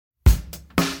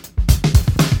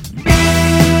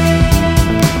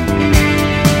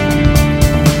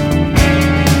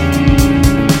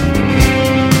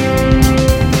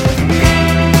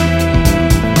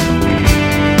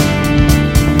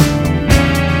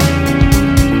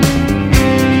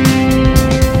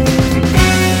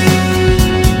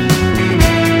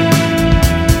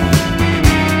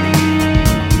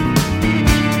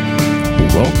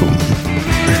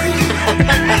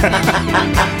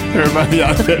everybody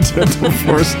out there to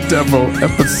Divorce Devil,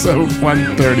 episode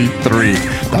 133.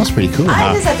 That was pretty cool,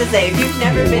 I just have to say, if you've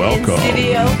never been in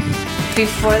studio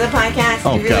before the podcast,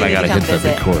 you really God, I need gotta to come hit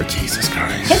visit. the record. Jesus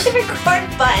Christ. Hit the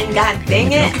record button, god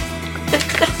dang it.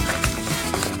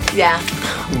 Yeah.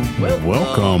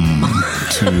 Welcome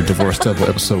to Divorce Devil,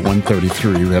 episode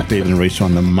 133. We have David and Rachel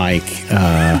on the mic.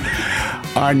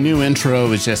 Our new intro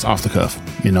is just off the cuff.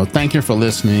 You know, thank you for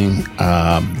listening.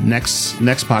 Next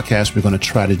podcast, we're going to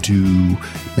try to do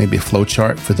maybe a flow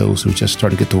chart for those who just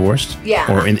started to get divorced.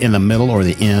 Yeah. Or in the middle or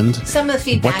the end. Some of the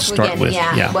feedback we're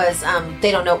getting, was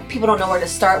they don't know. People don't know where to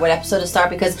start, what episode to start,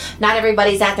 because not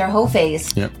everybody's at their hoe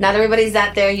phase. Yep. Not everybody's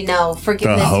at their,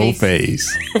 forgiveness the hoe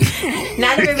phase.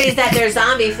 Not everybody's at their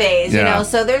zombie phase, you know.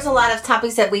 So there's a lot of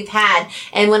topics that we've had,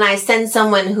 and when I send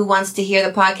someone who wants to hear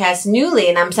the podcast newly,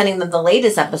 and I'm sending them the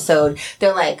latest episode,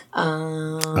 they're like,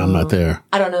 I'm not there.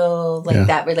 I don't know,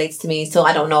 that relates to me, so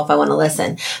I don't know if I want to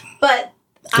listen. But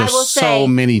there's I will say, so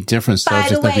many different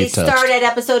subjects by the way, that we touched. start at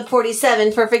episode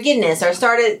 47 for forgiveness, or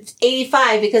start at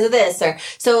 85 because of this, or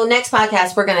so next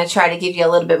podcast we're going to try to give you a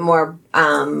little bit more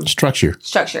structure.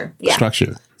 Yeah.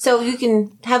 Structure. So you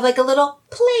can have like a little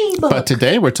playbook. But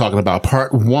today we're talking about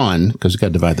part one, because we got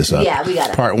to divide this up. Yeah, we got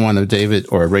it. Part one of David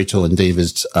or Rachel and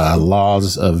David's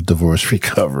laws of divorce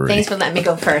recovery. Thanks for letting me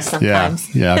go first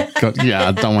sometimes. Yeah.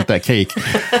 I don't want that cake.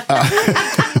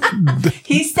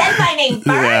 He said my name first.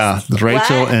 Yeah,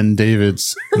 Rachel and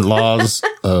David's laws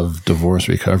of divorce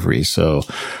recovery. So,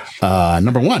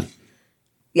 number one.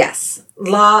 Yes,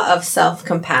 law of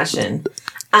self-compassion.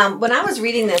 When I was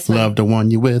reading this, love the one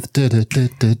you with, and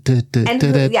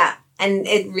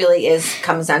it really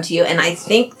comes down to you. And I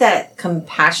think that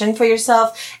compassion for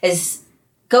yourself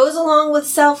goes along with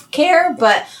self-care,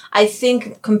 but I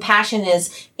think compassion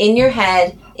is in your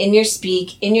head, in your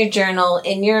speak, in your journal,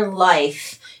 in your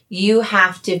life. You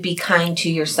have to be kind to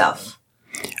yourself.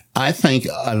 I think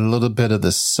a little bit of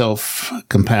the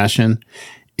self-compassion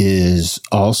is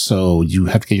also you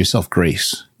have to give yourself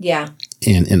grace. Yeah.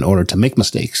 In order to make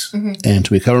mistakes and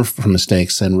to recover from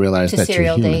mistakes and realize that you're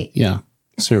human. Date. Yeah.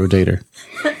 Serial dater.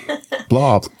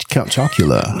 Blob. Count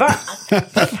Chocula.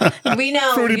 We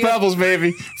know. Fruity Pebbles,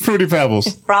 baby. Fruity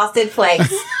Pebbles. Frosted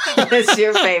Flakes. It's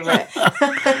your favorite.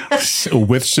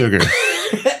 With sugar.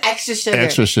 Extra sugar.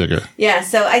 Extra sugar. Yeah.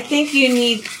 So I think you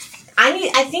need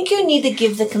to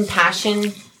give the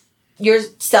compassion, your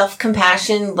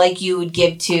self-compassion, like you would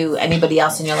give to anybody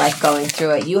else in your life going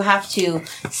through it. You have to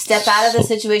step out of the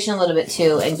situation a little bit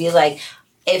too and be like,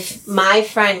 if my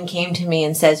friend came to me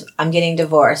and says, I'm getting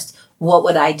divorced, what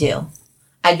would I do?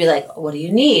 I'd be like, what do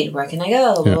you need? Where can I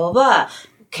go? Blah, blah, blah.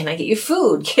 Can I get you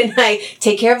food? Can I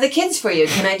take care of the kids for you?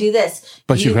 Can I do this?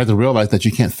 But you have to realize that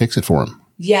you can't fix it for them.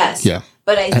 Yes. Yeah.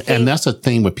 But and that's the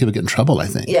thing where people get in trouble, I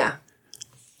think. Yeah.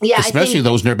 Yeah. Especially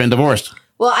those who've never been divorced.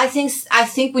 Well, I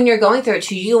think when you're going through it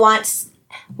too, you want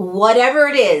whatever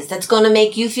it is that's going to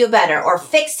make you feel better or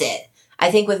fix it. I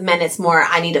think with men, it's more,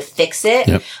 I need to fix it.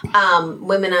 Yep.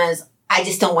 Women is, I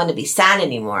just don't want to be sad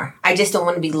anymore. I just don't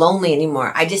want to be lonely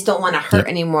anymore. I just don't want to hurt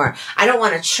anymore. I don't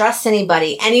want to trust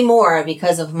anybody anymore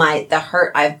because of the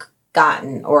hurt I've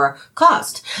gotten or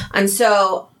caused. And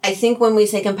so I think when we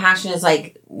say compassion is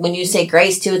like, when you say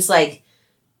grace too, it's like,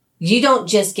 you don't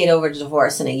just get over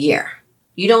divorce in a year.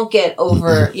 You don't get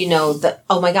over,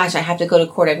 oh my gosh, I have to go to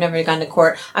court. I've never gone to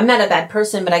court. I'm not a bad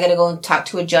person, but I got to go and talk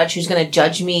to a judge who's going to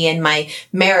judge me and my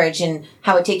marriage and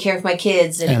how I take care of my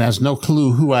kids. And has no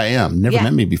clue who I am. Never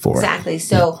met me before. Exactly.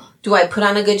 So do I put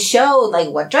on a good show? Like,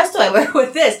 what dress do I wear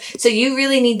with this? So you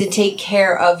really need to take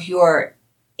care of your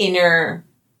inner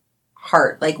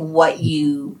heart, like what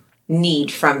you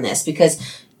need from this, because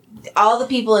all the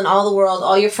people in all the world,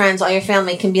 all your friends, all your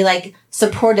family can be like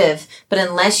supportive, but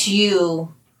unless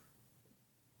you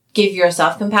give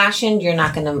yourself compassion, you're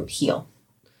not going to heal.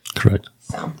 Correct.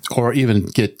 So, or even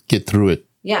get through it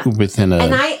within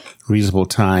a reasonable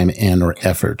time and or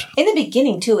effort. In the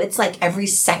beginning too, it's like every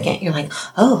second you're like,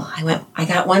 oh, I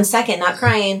got 1 second not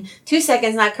crying, 2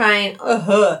 seconds not crying.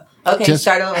 Okay,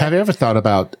 start over. Have you ever thought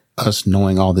about us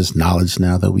knowing all this knowledge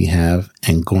now that we have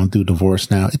and going through divorce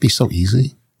now? It'd be so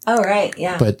easy. Oh, right.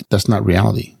 Yeah. But that's not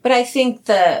reality. But I think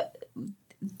the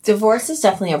divorce is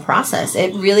definitely a process.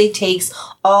 It really takes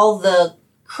all the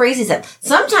crazy stuff.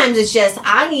 Sometimes it's just,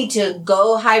 I need to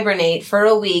go hibernate for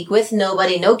a week with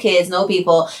nobody, no kids, no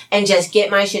people, and just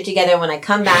get my shit together. When I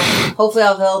come back, hopefully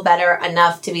I'll feel better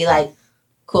enough to be like,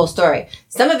 cool story.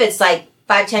 Some of it's like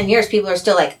 5-10 years, people are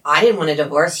still like, I didn't want a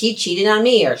divorce. He cheated on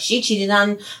me, or she cheated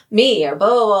on me, or blah,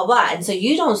 blah, blah, blah. And so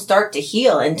you don't start to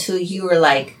heal until you were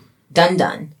like,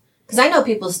 done. Because I know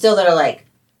people still that are like,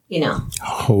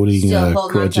 holding still holding on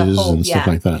to grudges hope, and stuff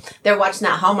like that. They're watching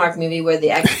that Hallmark movie where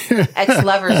the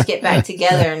ex-lovers get back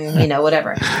together and,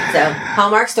 whatever. So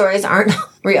Hallmark stories aren't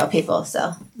real, people.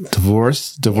 So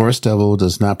Divorce Devil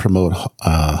does not promote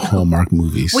Hallmark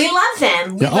movies. we love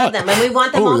them. We love them. And we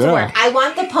want them all to work. I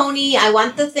want the pony. I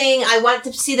want the thing. I want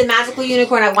to see the magical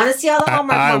unicorn. I want to see all the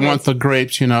Hallmark I want the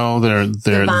grapes,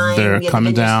 they're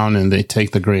coming down and they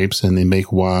take the grapes and they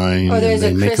make wine and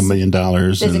they make $1 million.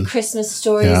 There's a Christmas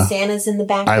story. Yeah. Santa's in the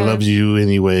background. I love you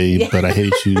anyway, but I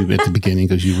hate you at the beginning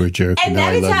because you were a jerk. And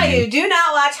let me tell you, do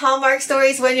not watch Hallmark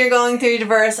stories when you're going through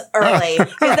divorce early,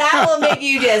 because that will make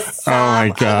you just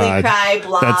sob, ugly, cry,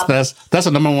 blob. That's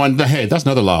a number one. Hey, that's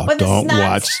another law. Don't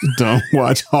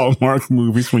watch Hallmark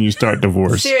movies when you start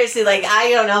divorce. Seriously,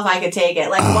 I don't know if I could take it.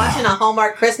 Watching a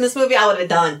Hallmark Christmas movie, I would have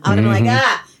done. I would have been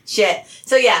like, shit.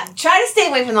 So yeah, try to stay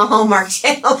away from the Hallmark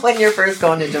Channel when you're first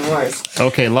going to divorce.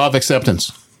 Okay, law of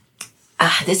acceptance.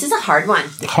 This is a hard one.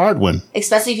 Hard one.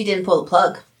 Especially if you didn't pull the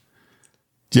plug.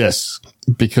 Yes,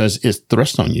 because it's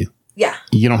thrust on you. Yeah.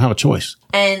 You don't have a choice.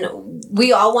 And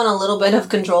we all want a little bit of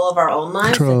control of our own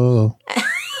lives. Control.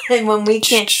 And when we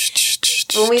can't,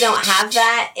 when we don't have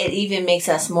that, it even makes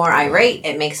us more irate.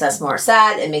 It makes us more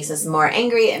sad. It makes us more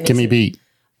angry. Give me a beat.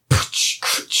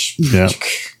 Yeah.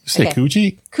 Say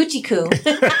coochie? Coochie coo.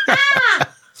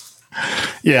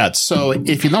 Yeah, so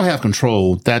if you don't have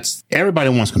control, everybody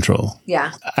wants control.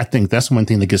 Yeah. I think that's one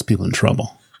thing that gets people in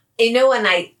trouble. And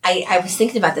I was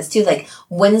thinking about this too.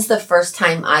 When's the first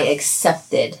time I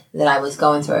accepted that I was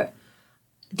going through it?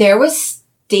 There was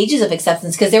stages of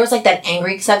acceptance, because there was that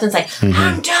angry acceptance,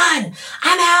 I'm done,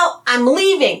 I'm out, I'm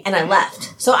leaving, and I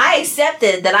left. So I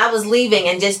accepted that I was leaving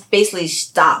and just basically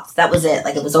stopped. That was it.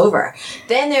 It was over.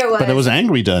 Then there was... But it was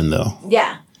angry done, though.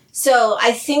 Yeah. So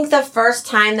I think the first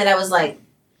time that I was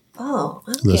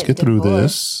let's get through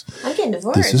this. I'm getting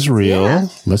divorced. This is real. Yeah.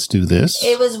 Let's do this.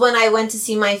 It was when I went to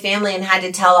see my family and had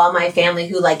to tell all my family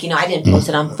who, I didn't post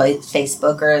it on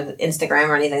Facebook or Instagram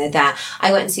or anything like that.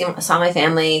 I went and saw my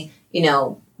family,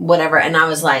 whatever. And I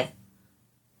was like,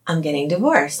 I'm getting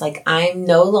divorced. I'm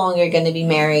no longer going to be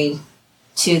married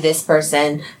to this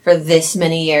person for this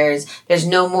many years. There's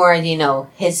no more,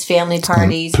 his family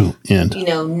parties,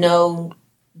 no,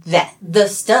 the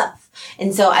stuff.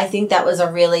 And so I think that was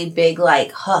a really big,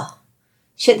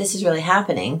 shit, this is really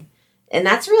happening. And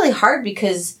that's really hard,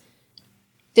 because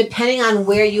depending on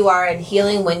where you are in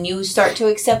healing, when you start to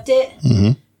accept it,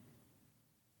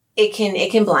 it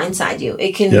can blindside you.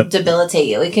 It can debilitate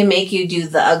you. It can make you do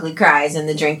the ugly cries and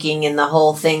the drinking and the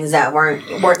whole things that weren't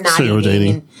not serial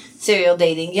dating. And serial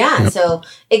dating. Yeah. Yep. So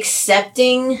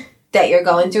accepting that you're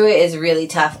going through it is really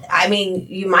tough. I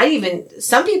mean,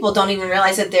 some people don't even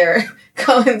realize that they're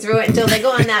going through it until they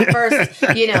go on that first,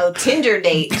 Tinder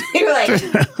date. You're like,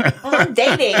 I'm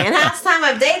dating. And last time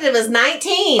I've dated was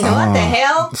 19. What the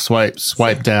hell?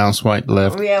 Swipe down, swipe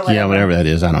left. Yeah, whatever that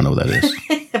is. I don't know what that is.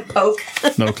 Poke.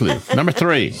 No clue. Number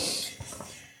 3.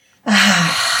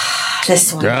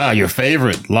 This one. Your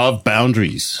favorite. Love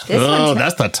boundaries.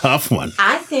 That's the tough one.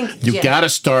 I think you've got to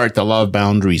start the love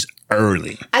boundaries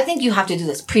early. I think you have to do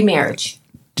this pre-marriage.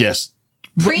 Yes.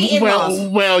 Pre-in-laws.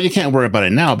 Well, you can't worry about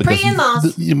it now because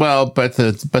pre-in-laws. But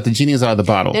the genie is out of the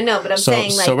bottle. No, but I'm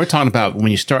saying so we're talking about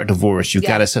when you start divorce, you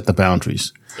got to set the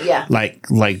boundaries. Yeah. Like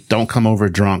don't come over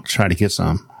drunk, try to get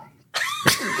some.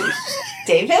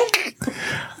 David?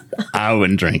 I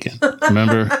wasn't drinking.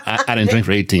 Remember, I didn't drink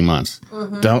for 18 months.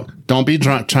 Mm-hmm. Don't be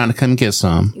drunk trying to come get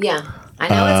some. Yeah. I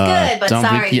know it's good, but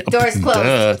sorry, door's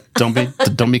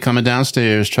closed. Don't be coming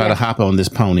downstairs. Try to hop on this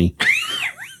pony.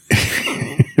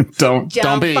 Don't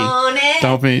be. On it.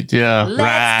 Don't be. Yeah.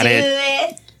 Let's do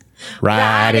it.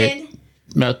 Ride it.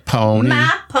 My pony.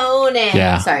 My pony.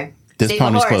 Yeah. Sorry. This Save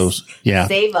pony's closed. Yeah.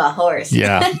 Save a horse.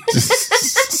 Yeah.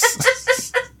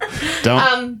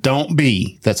 Don't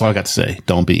be. That's all I got to say.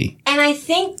 Don't be. And I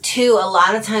think too, a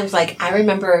lot of times, I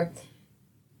remember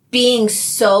being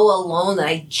so alone that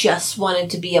I just wanted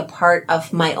to be a part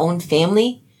of my own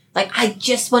family. I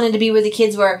just wanted to be where the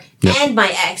kids were and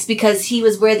my ex, because he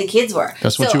was where the kids were.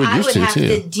 That's what you were used to, too. I would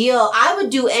have to deal. I would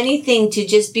do anything to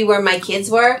just be where my kids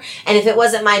were. And if it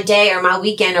wasn't my day or my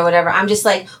weekend or whatever, I'm just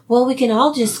like, well, we can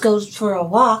all just go for a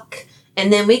walk.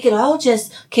 And then we could all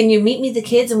can you meet me the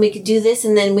kids and we could do this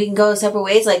and then we can go separate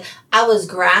ways. I was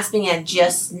grasping at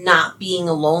just not being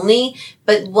lonely.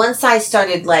 But once I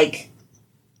started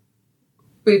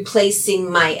replacing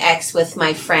my ex with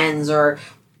my friends or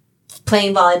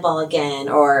playing volleyball again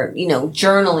or,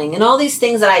 journaling and all these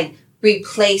things that I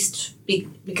replaced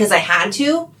because I had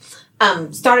to,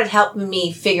 started helping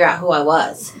me figure out who I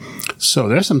was. So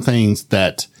there's some things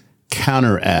that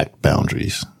counteract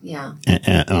boundaries. Yeah.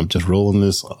 And I'm just rolling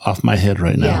this off my head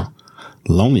right now.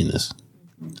 Loneliness.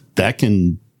 That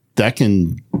can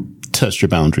touch your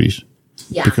boundaries.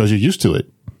 Yeah. Because you're used to it.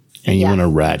 And you want to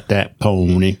ride that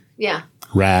pony. Yeah.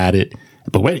 Ride it.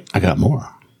 But wait, I got more.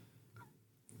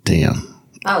 Damn.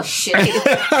 Oh, shit.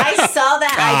 I saw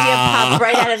that idea pop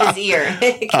right out of his ear.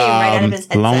 It came right out of his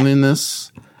headset.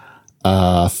 Loneliness.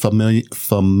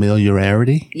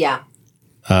 Familiarity. Yeah.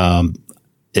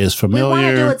 Is familiar. We want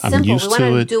to do it simple. I'm used we to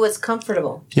want it. to do what's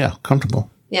comfortable. Yeah, comfortable.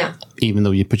 Yeah. Even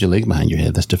though you put your leg behind your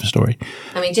head, that's a different story.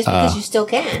 I mean, just because you still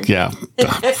can. Yeah.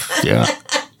 Yeah.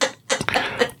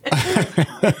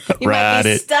 You might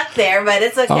be stuck there, but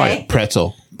it's okay. All right.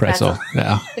 Pretzel.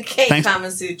 Yeah. Okay, Thanks.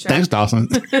 Kama Sutra. Thanks, Dawson.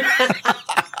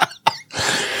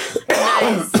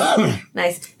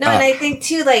 Nice. No, and I think,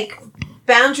 too, like,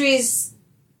 boundaries,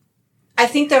 I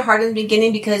think they're hard in the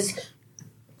beginning because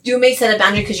you may set a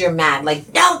boundary because you're mad.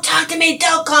 Like, don't talk to me,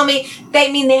 don't call me.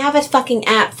 They have a fucking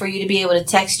app for you to be able to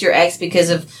text your ex because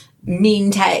of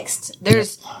mean text.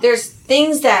 There's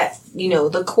things that,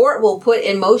 the court will put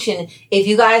in motion if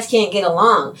you guys can't get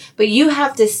along. But you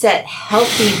have to set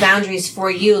healthy boundaries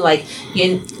for you. Like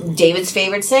David's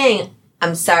favorite saying,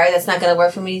 I'm sorry that's not going to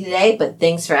work for me today, but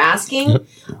thanks for asking.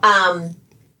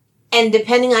 And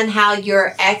depending on how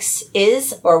your ex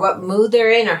is or what mood they're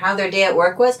in or how their day at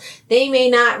work was, they may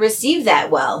not receive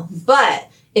that well. But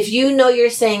if you know you're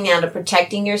saying now to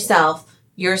protecting yourself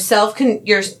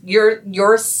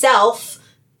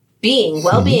being,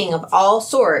 well-being of all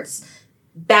sorts,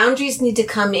 boundaries need to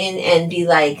come in and be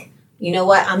like, you know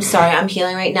what? I'm sorry. I'm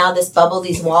healing right now. This bubble,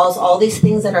 these walls, all these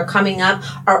things that are coming up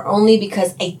are only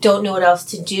because I don't know what else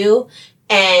to do.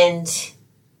 And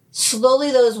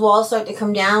slowly those walls start to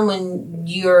come down when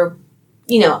I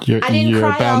didn't cry all day. Your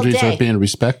boundaries are being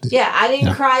respected. Yeah, I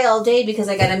didn't cry all day because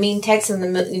I got a mean text in the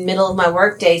middle of my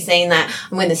workday saying that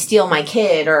I'm going to steal my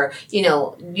kid or, you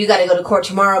got to go to court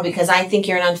tomorrow because I think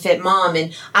you're an unfit mom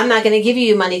and I'm not going to give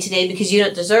you money today because you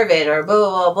don't deserve it or blah,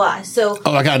 blah, blah, blah. So.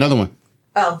 Oh, I got another one.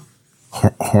 Oh.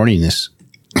 Horniness.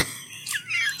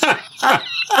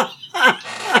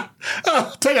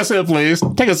 Take a sip, please.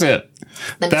 Take a sip.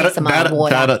 Let me get some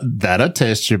water. That'll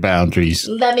test your boundaries.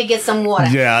 Let me get some water.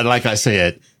 Yeah, like I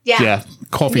said. Yeah.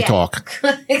 Coffee talk.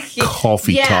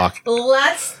 Coffee talk.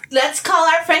 Let's call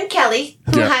our friend Kelly,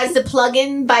 who has the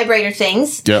plug-in vibrator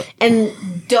things. Yep. And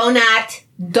donut.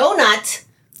 Go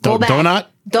back.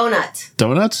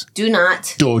 Donuts? Do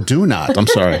not. Do not. I'm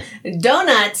sorry.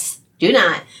 Donuts. Do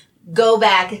not go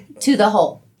back to the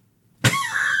hole.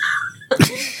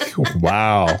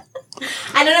 Wow.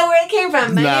 I don't know where it came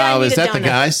from. But no, is that the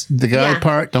guy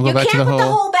part? Don't go back to the hole. You can't put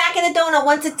the hole back in the donut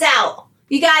once it's out.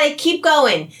 You gotta keep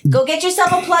going. Go get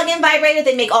yourself a plug-in vibrator.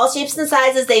 They make all shapes and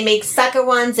sizes. They make sucker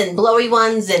ones and blowy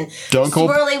ones and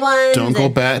swirly ones. Don't go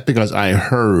back because I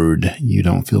heard you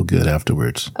don't feel good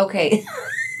afterwards. Okay.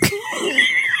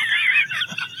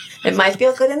 It might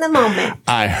feel good in the moment.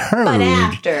 I heard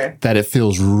that it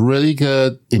feels really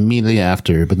good immediately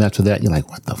after, but after that, you're like,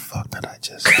 what the fuck did I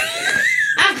just do?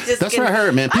 That's what I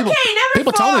heard, man. People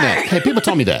told me that. Hey, people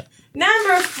told me that.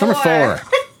 Number 4.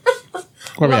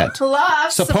 Where we at?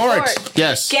 Love support.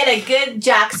 Yes. Get a good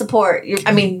jock support.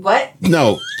 What?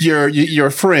 No, your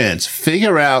friends.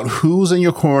 Figure out who's in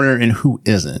your corner and who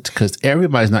isn't, because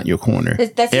everybody's not in your corner.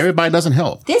 Everybody doesn't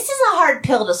help. This is a hard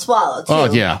pill to swallow, too.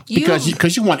 Oh, yeah.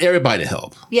 Because you want everybody to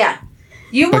help. Yeah.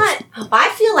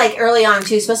 I feel like early on,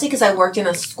 too, especially because I worked in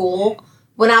a school,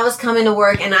 when I was coming to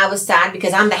work and I was sad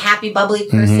because I'm the happy, bubbly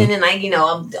person and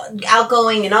I'm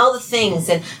outgoing and all the things.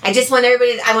 And I just want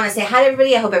I want to say hi to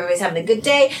everybody. I hope everybody's having a good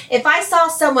day. If I saw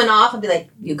someone off, I'd be like,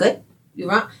 you good? You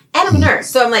wrong? And I'm a nurse.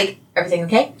 So I'm like, everything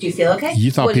okay? Do you feel okay? You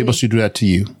thought people should do that to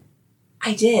you.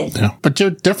 I did. Yeah. But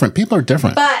you're different. People are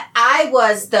different. But I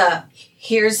was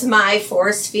here's my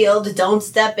force field. Don't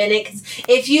step in it. 'Cause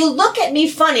if you look at me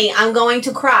funny, I'm going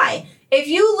to cry. If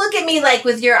you look at me like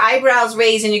with your eyebrows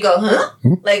raised and you go, huh?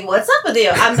 Like, what's up with you?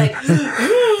 I'm like,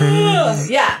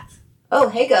 yeah. Oh,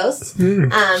 hey, ghost. Turning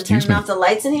off the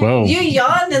lights in here. Whoa. You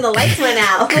yawned and the lights went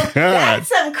out. That's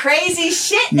some crazy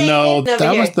shit. No,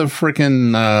 that was the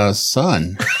freaking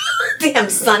sun. Damn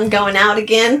sun going out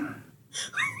again.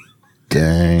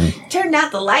 Dang. Turned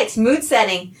out the lights, mood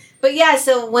setting. But yeah,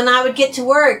 so when I would get to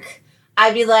work,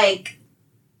 I'd be like,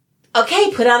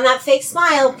 okay, put on that fake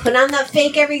smile, put on that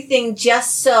fake everything,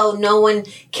 just so no one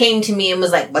came to me and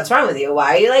was like, what's wrong with you?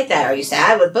 Why are you like that? Are you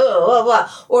sad? With blah, blah, blah.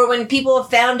 Or when people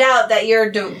found out that you're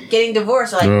getting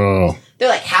divorced, they're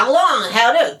like, how long?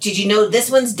 Did you know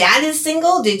this one's dad is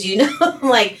single? Did you know? I'm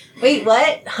like, wait,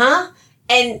 what? Huh?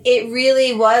 And it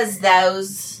really was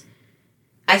those,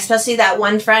 especially that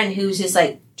one friend who's just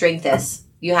like, drink this.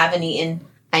 You haven't eaten.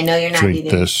 I know you're not Drink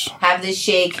eating. this. Have this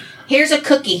shake. Here's a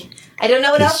cookie. I don't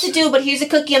know what else to do, but here's a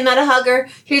cookie. I'm not a hugger.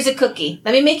 Here's a cookie.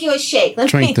 Let me make you a shake.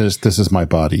 Drink this. This is my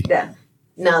body. Yeah.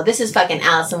 No, this is fucking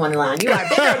Alice in Wonderland. You are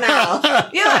bigger now.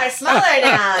 You are smaller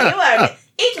now. You are...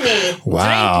 Eat me.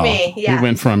 Wow. Drink me. Yeah. We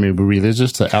went from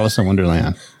religious to Alice in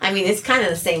Wonderland. I mean, it's kind of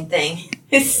the same thing.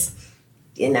 It's,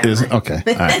 Okay.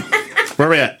 All right. Where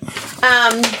are we at?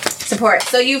 Support.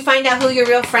 So you find out who your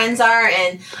real friends are,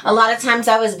 and a lot of times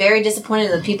I was very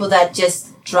disappointed in the people that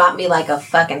just drop me like a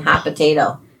fucking hot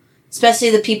potato. Especially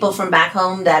the people from back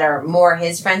home that are more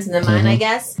his friends than mine, I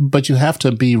guess. But you have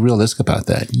to be realistic about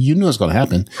that. You knew it's going to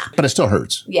happen, but it still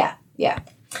hurts. Yeah.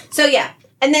 So, yeah.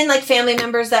 And then, like, family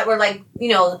members that were, like,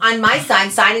 on my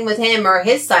side, siding with him, or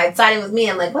his side, siding with me.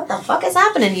 I'm like, what the fuck is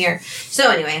happening here?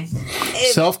 So, anyway.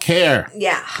 Self-care.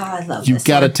 Yeah. Oh, I love You this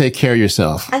got to one. take care of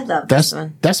yourself. I love this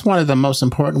one. That's one of the most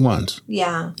important ones.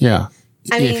 Yeah. Yeah.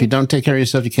 I mean, if you don't take care of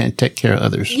yourself, you can't take care of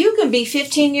others. You can be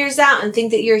 15 years out and think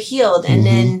that you're healed, and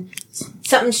then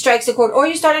something strikes a chord, or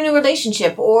you start a new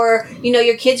relationship, or,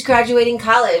 your kid's graduating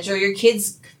college, or your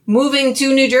kid's moving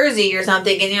to New Jersey or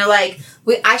something, and you're like,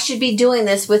 I should be doing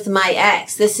this with my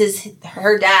ex. This is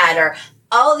her dad, or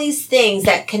all these things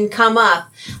that can come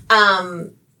up.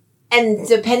 And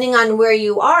depending on where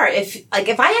you are, if I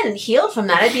hadn't healed from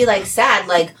that, I'd be like sad.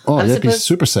 Like, that'd be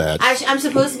super sad. I'm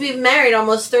supposed to be married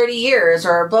almost 30 years,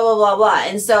 or blah, blah, blah, blah.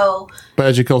 And so. But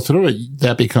as you go through it,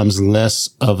 that becomes less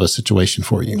of a situation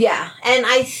for you. Yeah. And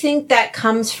I think that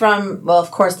comes from, well,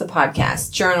 of course, the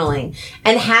podcast, journaling,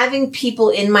 and having people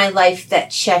in my life that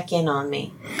check in on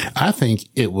me. I think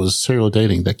it was serial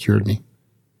dating that cured me.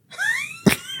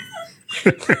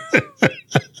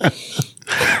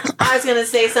 I was going to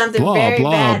say something blah, very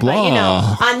blah, bad,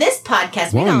 blah. but on this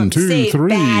podcast, we 1, don't 2, say 3,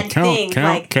 bad things.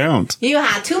 count. You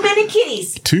have too many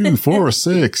kitties. 2, 4,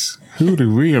 6. Who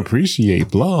do we appreciate?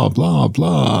 Blah, blah,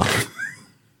 blah.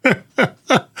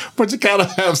 But you gotta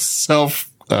have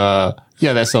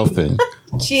that self thing.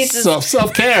 Jesus.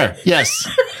 Self-care. Yes.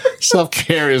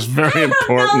 Self-care is very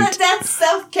important. No, that's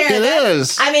self-care. It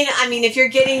is. I mean, if you're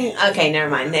getting, okay, never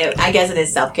mind. I guess it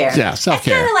is self-care. Yeah,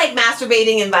 self-care. It's kind of like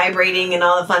masturbating and vibrating and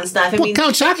all the fun stuff. I mean,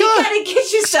 Count Chocula? You gotta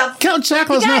get yourself. Count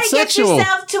Chocula is not sexual. You gotta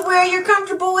get yourself to where you're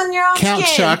comfortable in your own Count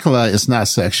skin. Chocula is not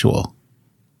sexual.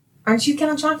 Aren't you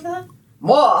Count Chocula?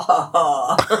 Whoa!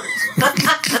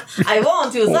 I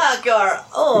want to suck your.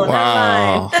 Oh,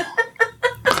 wow. never mind.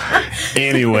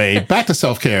 Anyway, back to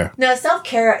self-care. No,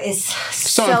 self-care is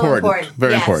so important.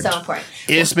 Very important. So important.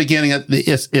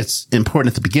 It's it's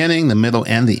important at the beginning, the middle,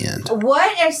 and the end.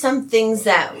 What are some things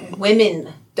that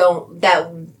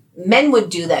that men would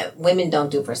do that women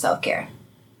don't do for self-care?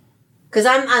 Because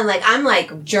I'm like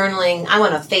journaling. I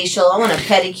want a facial. I want a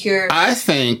pedicure. I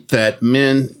think that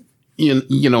men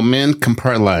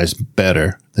compartmentalize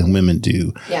better than women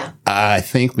do. Yeah. I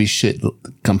think we should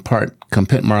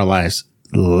compartmentalize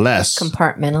less.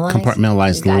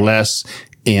 Compartmentalize less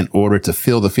in order to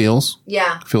feel the feels.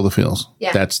 Yeah. Feel the feels.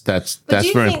 Yeah. That's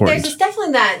very important. There's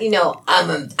definitely that,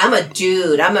 I'm a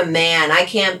dude, I'm a man, I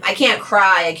can't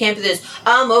cry, I can't do this,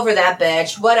 I'm over that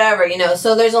bitch, whatever,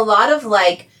 So there's a lot of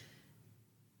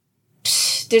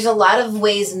there's a lot of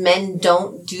ways men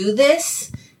don't do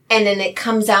this, and then it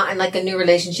comes out in like a new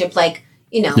relationship, like,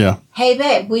 hey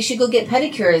babe, we should go get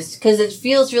pedicures because it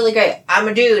feels really great. I'm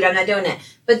a dude, I'm not doing it.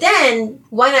 But then,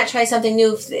 why not try something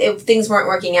new if things weren't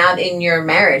working out in your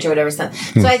marriage or whatever stuff?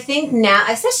 So I think now,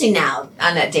 especially now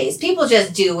on nowadays, people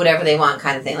just do whatever they want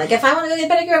kind of thing. Like, if I want to go get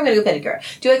a pedicure, I'm going to go pedicure.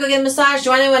 Do I go get a massage?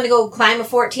 Do I want to go climb a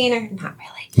 14er? Not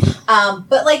really.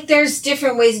 But there's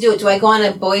different ways to do it. Do I go on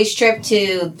a boys trip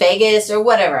to Vegas or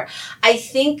whatever? I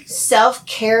think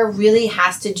self-care really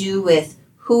has to do with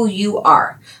who you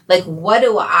are. Like, what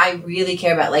do I really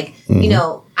care about? Like,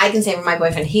 I can say for my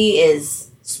boyfriend, he is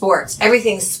sports.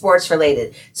 Everything's sports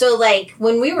related. So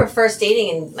when we were first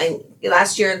dating and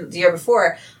last year, the year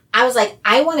before, I was like,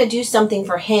 I want to do something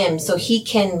for him so he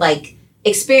can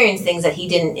experience things that he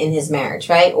didn't in his marriage,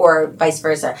 right? Or vice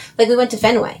versa. We went to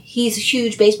Fenway. He's a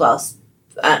huge baseball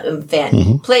fan.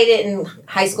 Mm-hmm. Played it in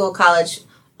high school, college,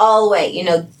 all the way,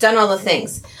 done all the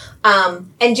things.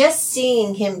 And just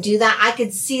seeing him do that, I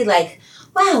could see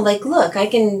wow, look, I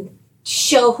can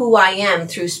show who I am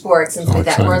through sports and through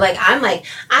that. Where I'm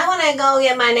I want to go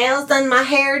get my nails done, my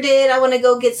hair did. I want to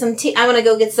go get some tea. I want to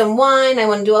go get some wine. I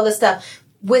want to do all this stuff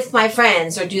with my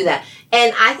friends or do that.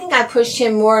 And I think I pushed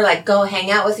him more go hang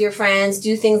out with your friends,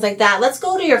 do things like that. Let's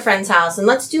go to your friend's house and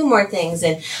let's do more things.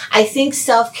 And I think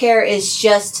self-care is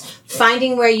just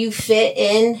finding where you fit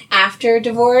in after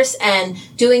divorce and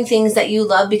doing things that you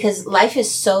love, because life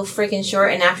is so freaking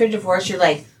short. And after divorce, you're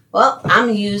like, well, I'm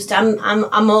used.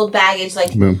 I'm old baggage.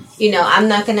 Like, Boom. I'm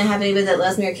not going to have anybody that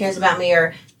loves me or cares about me,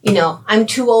 or, I'm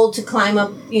too old to climb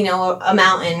up, a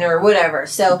mountain or whatever.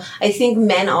 So I think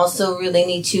men also really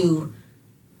need to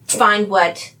find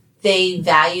what they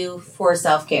value for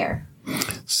self-care.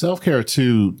 Self-care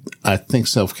too. I think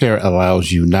self-care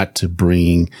allows you not to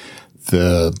bring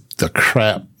the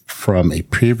crap from a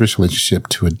previous relationship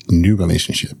to a new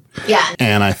relationship. Yeah.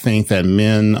 And I think that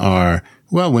men are,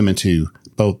 well, women too,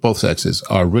 both sexes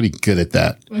are really good at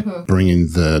that, bringing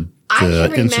the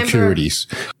insecurities.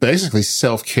 Basically,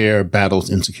 self-care battles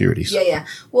insecurities. Yeah.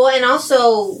 Well, and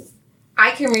also,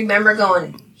 I can remember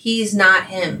going, he's not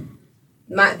him.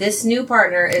 This new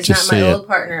partner is Just not my say old it.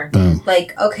 partner. Boom.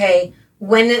 Like, okay,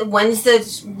 when's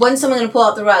someone going to pull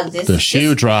out the rug? The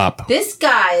shoe drop. This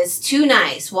guy is too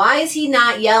nice. Why is he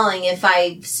not yelling if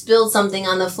I spilled something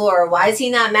on the floor? Why is he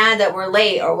not mad that we're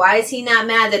late? Or why is he not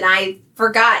mad that I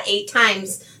forgot 8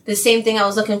 times the same thing I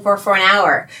was looking for an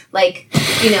hour? Like,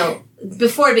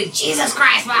 before it'd be, Jesus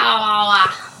Christ, blah, blah, blah,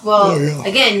 blah. Well,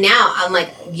 again, now I'm like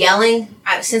yelling.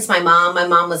 Since my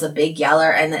mom was a big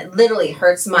yeller, and it literally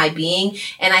hurts my being.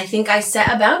 And I think I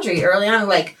set a boundary early on.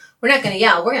 Like, we're not going to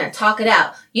yell. We're going to talk it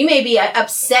out. You may be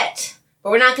upset,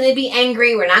 but we're not going to be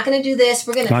angry. We're not going to do this.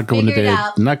 We're going to figure it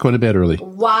out. Not going to bed early.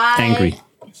 Why? Angry.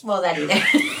 Well, that either.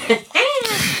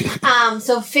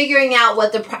 So figuring out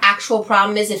what the actual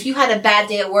problem is. If you had a bad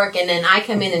day at work and then I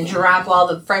come in and drop all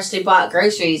the freshly bought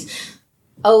groceries,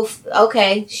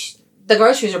 okay, the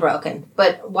groceries are broken.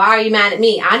 But why are you mad at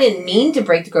me? I didn't mean to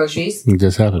break the groceries. It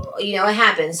just happened. It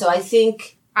happened. So I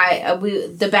think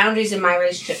the boundaries in my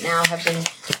relationship now have been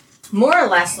more or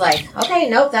less like, okay,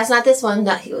 nope, that's not this one.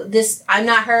 I'm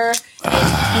not her,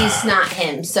 and he's not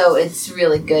him. So it's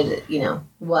really good,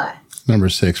 what? Number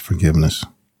 6, forgiveness.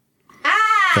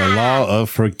 The law of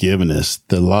forgiveness.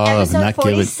 The law of not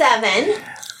giving. 47.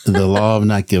 The law of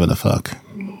not giving a fuck.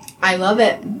 I love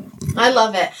it.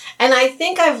 And I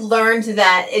think I've learned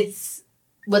that it's,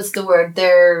 what's the word?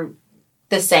 They're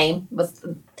the same.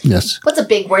 Yes. What's a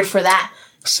big word for that?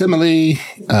 Simile,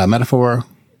 metaphor,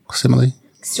 simile.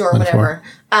 Sure, whatever.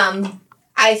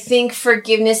 I think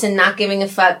forgiveness and not giving a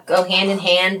fuck go hand in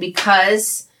hand,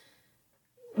 because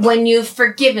when you've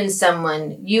forgiven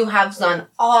someone, you have done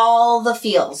all the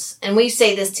feels. And we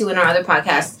say this too in our other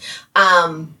podcast.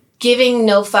 Giving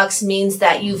no fucks means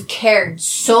that you've cared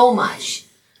so much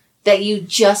that you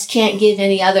just can't give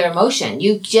any other emotion.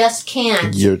 You just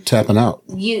can't. You're tapping out.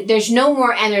 There's no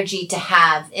more energy to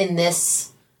have in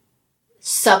this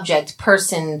subject,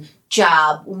 person,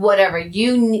 job, whatever.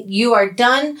 You are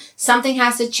done. Something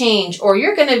has to change, or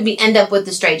you're going to end up with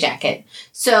the straitjacket.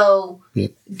 So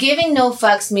giving no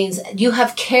fucks means you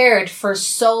have cared for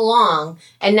so long,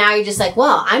 and now you're just like,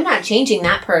 well, I'm not changing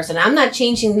that person. I'm not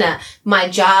changing my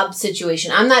job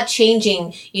situation. I'm not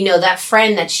changing, that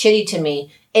friend that's shitty to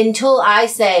me until I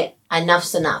say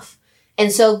enough's enough.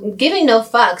 And so giving no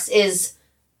fucks is,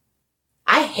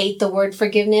 I hate the word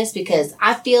forgiveness, because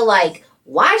I feel like,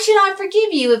 why should I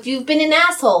forgive you if you've been an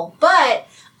asshole? But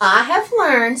I have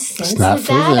learned since that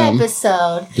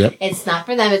episode, It's not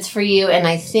for them, it's for you. And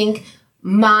I think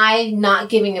my not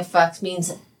giving a fuck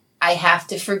means I have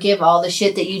to forgive all the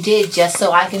shit that you did just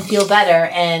so I can feel better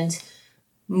and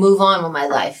move on with my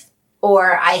life.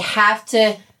 Or I have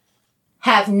to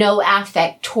have no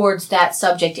affect towards that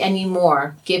subject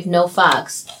anymore. Give no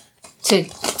fucks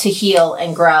to heal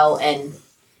and grow. And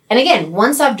again,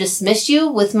 once I've dismissed you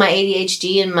with my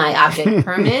ADHD and my object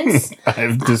permanence,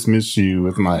 I've dismissed you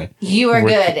with my. You are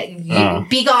good.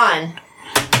 Be gone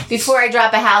before I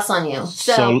drop a house on you.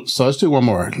 So let's do one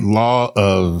more. Law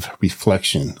of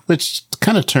reflection, which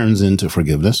kind of turns into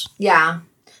forgiveness. Yeah,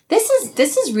 this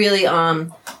is really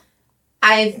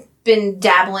I've been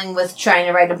dabbling with trying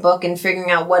to write a book and figuring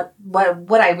out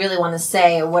what I really want to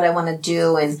say or what I want to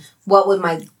do, and what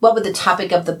would the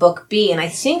topic of the book be. And I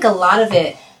think a lot of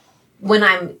it, when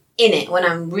I'm in it, when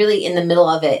I'm really in the middle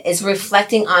of it, is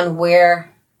reflecting on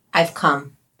where I've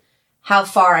come, how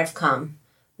far I've come,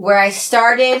 where I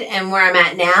started and where I'm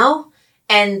at now.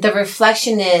 And the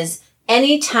reflection is,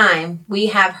 anytime we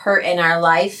have hurt in our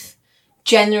life,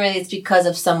 generally it's because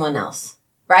of someone else,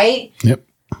 right? Yep.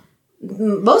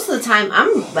 Most of the time,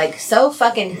 I'm like so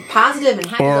fucking positive and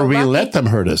happy. Or we let them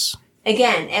hurt us.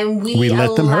 Again, and we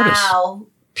let them hurt us. allow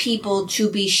people to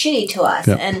be shitty to us.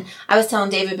 Yep. And I was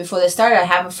telling David before this started, I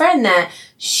have a friend that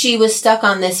she was stuck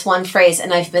on this one phrase,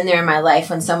 and I've been there in my life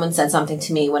when someone said something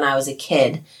to me when I was a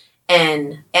kid,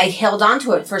 and I held on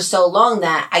to it for so long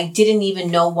that I didn't even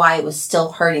know why it was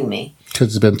still hurting me.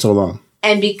 Because it's been so long.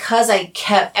 And because I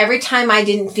kept, every time I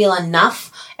didn't feel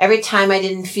enough, every time I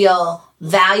didn't feel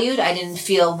valued, I didn't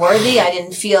feel worthy, I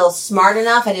didn't feel smart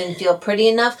enough, I didn't feel pretty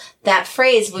enough, that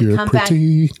phrase would come back.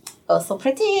 Oh, so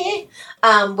pretty.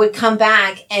 Would come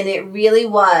back, and it really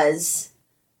was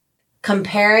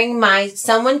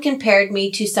someone compared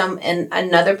me to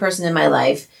another person in my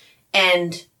life,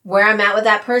 and where I'm at with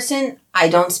that person, I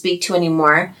don't speak to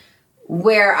anymore.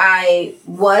 Where I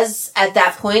was at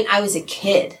that point, I was a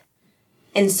kid.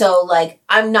 And so, like,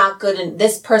 I'm not good. And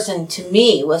this person to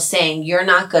me was saying, you're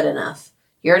not good enough.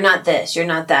 You're not this. You're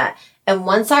not that. And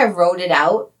once I wrote it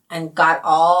out and got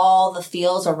all the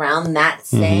feels around that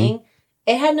saying,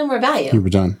 it had no more value. You were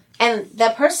done. And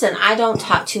that person I don't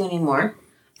talk to anymore.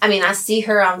 I mean, I see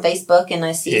her on Facebook and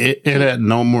I see... It had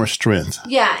no more strength.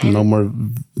 Yeah. No more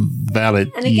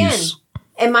valid And again, use.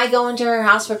 Am I going to her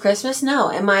house for Christmas?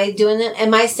 No. Am I doing it?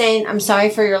 Am I saying, I'm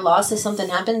sorry for your loss if something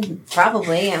happened?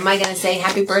 Probably. Am I going to say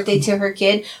happy birthday to her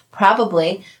kid?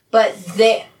 Probably. But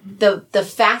the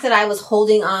fact that I was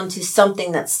holding on to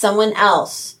something that someone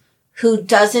else who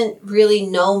doesn't really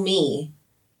know me,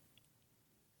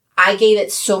 I gave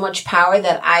it so much power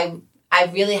that I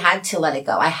really had to let it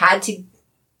go. I had to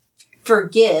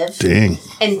forgive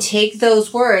and take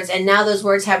those words, and now those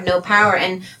words have no power.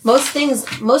 And most things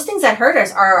that hurt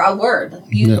us are a word.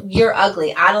 You're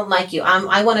ugly. I don't like you.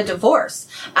 I want a divorce.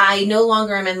 I no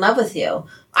longer am in love with you.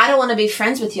 I don't want to be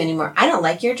friends with you anymore. I don't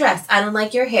like your dress. I don't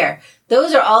like your hair.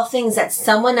 Those are all things that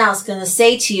someone else is going to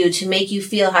say to you to make you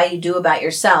feel how you do about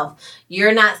yourself.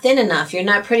 You're not thin enough. You're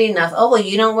not pretty enough. Oh, well,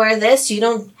 you don't wear this. You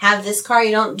don't have this car.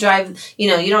 You don't drive, you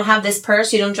don't have this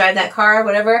purse. You don't drive that car,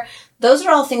 whatever. Those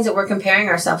are all things that we're comparing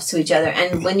ourselves to each other.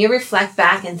 And when you reflect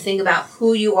back and think about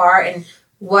who you are and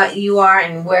what you are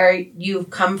and where you've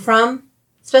come from,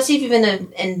 especially if you've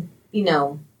been in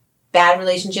bad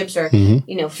relationships or,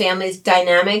 family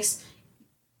dynamics,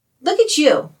 look at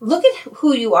you. Look at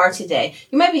who you are today.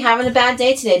 You might be having a bad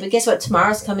day today, but guess what?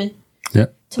 Tomorrow's coming.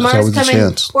 Yep. Tomorrow's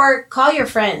coming. Or call your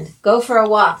friend. Go for a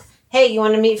walk. Hey, you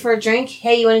want to meet for a drink?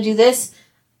 Hey, you want to do this?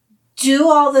 Do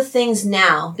all the things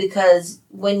now, because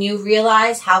when you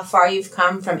realize how far you've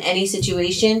come from any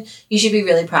situation, you should be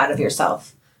really proud of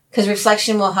yourself, because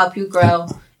reflection will help you grow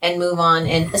and move on.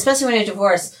 And especially when you're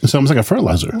divorced, it's almost like a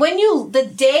fertilizer.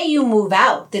 The day you move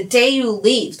out, the day you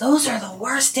leave, those are the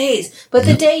worst days. But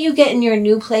the day you get in your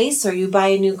new place, or you buy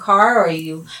a new car, or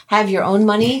you have your own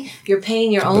money, you're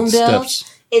paying your own bills,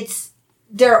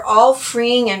 they're all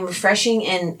freeing and refreshing.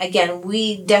 And again,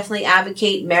 we definitely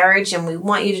advocate marriage, and we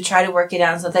want you to try to work it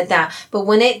out and stuff like that. But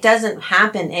when it doesn't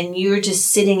happen and you're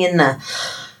just sitting in the,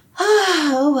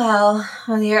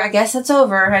 I guess it's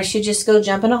over. I should just go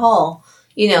jump in a hole.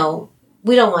 We don't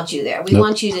want you there. We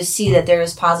want you to see that there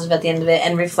is positive at the end of it,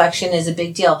 and reflection is a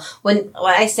big deal. When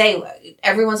I say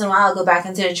every once in a while, I'll go back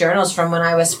into the journals from when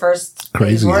I was first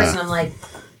divorced, and I'm like,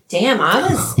 damn, I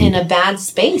was in a bad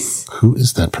space. Who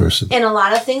is that person? And a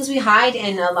lot of things we hide,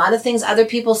 and a lot of things other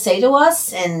people say to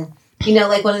us. And,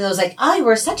 like one of those, like, oh,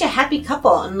 we're such a happy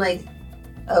couple. I'm like,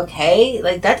 okay,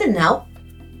 like, that didn't help.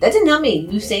 That didn't help me,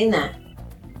 you saying that.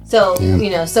 So,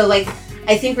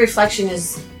 I think reflection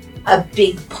is a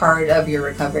big part of your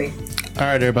recovery. All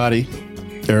right, everybody,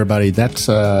 that's...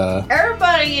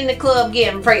 Everybody in the club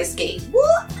getting frisky.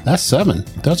 What? That's 7.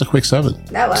 That was a quick 7.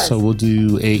 That was. So we'll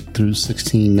do 8 through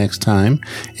 16 next time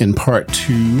in part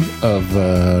 2 of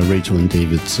Rachel and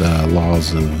David's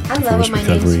laws of divorce recovery. I love my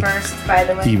names first, by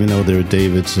the way. Even though they're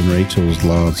David's and Rachel's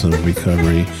laws of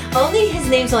recovery. His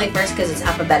name's only first because it's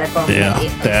alphabetical. Yeah,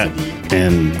 that.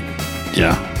 And,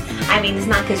 yeah. I mean, it's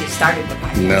not because you started with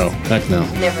my No, heck no.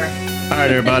 Never. All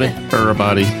right, everybody.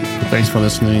 Thanks for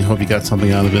listening. Hope you got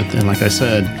something out of it. And like I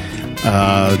said, 2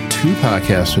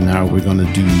 podcasts from now, we're going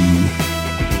to do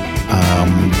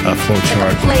a flow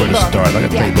chart before the start, like a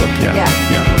playbook. Yeah.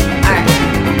 All right.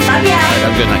 Love ya. All right,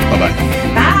 have a good night. Bye-bye.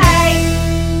 Bye.